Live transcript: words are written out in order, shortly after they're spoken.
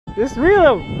Just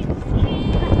reel him.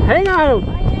 Hang on him.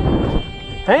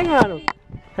 Hang on him.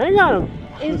 Hang on him.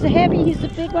 It's heavy. He's the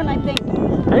big one, I think.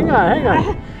 Hang on, hang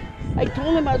on. I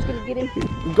told him I was going to get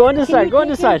him. Go on this side, go on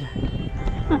this side.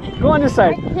 Go on this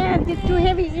I side. can't. It's too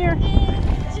heavy here.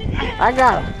 I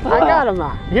got him. I got him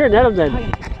now. Here, net him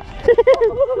then.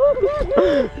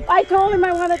 I told him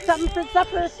I wanted something for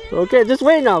supper. Okay, just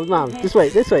wait now, Mom. Just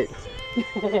wait, just wait. He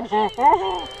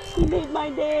made my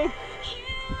day.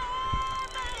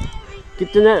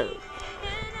 Get the net.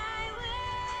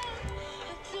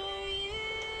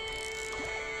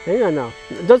 Hang on now.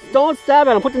 Just don't stab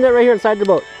at him. Put the net right here inside the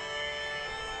boat.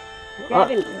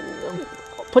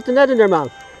 Put the net in there, Mom.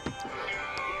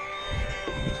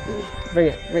 Bring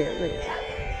it, bring it, bring it.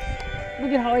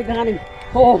 Look at how I got him.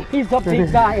 Oh, he's a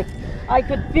big guy. I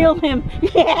could feel him.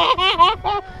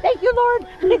 Thank you, Lord.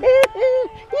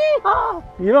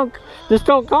 You don't, this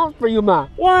don't count for you, Mom.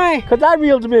 Why? Because I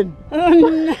reeled him in.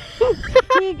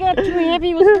 He got too heavy.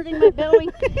 He was hurting my belly.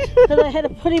 Because I had to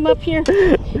put him up here.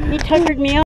 He tuckered me up.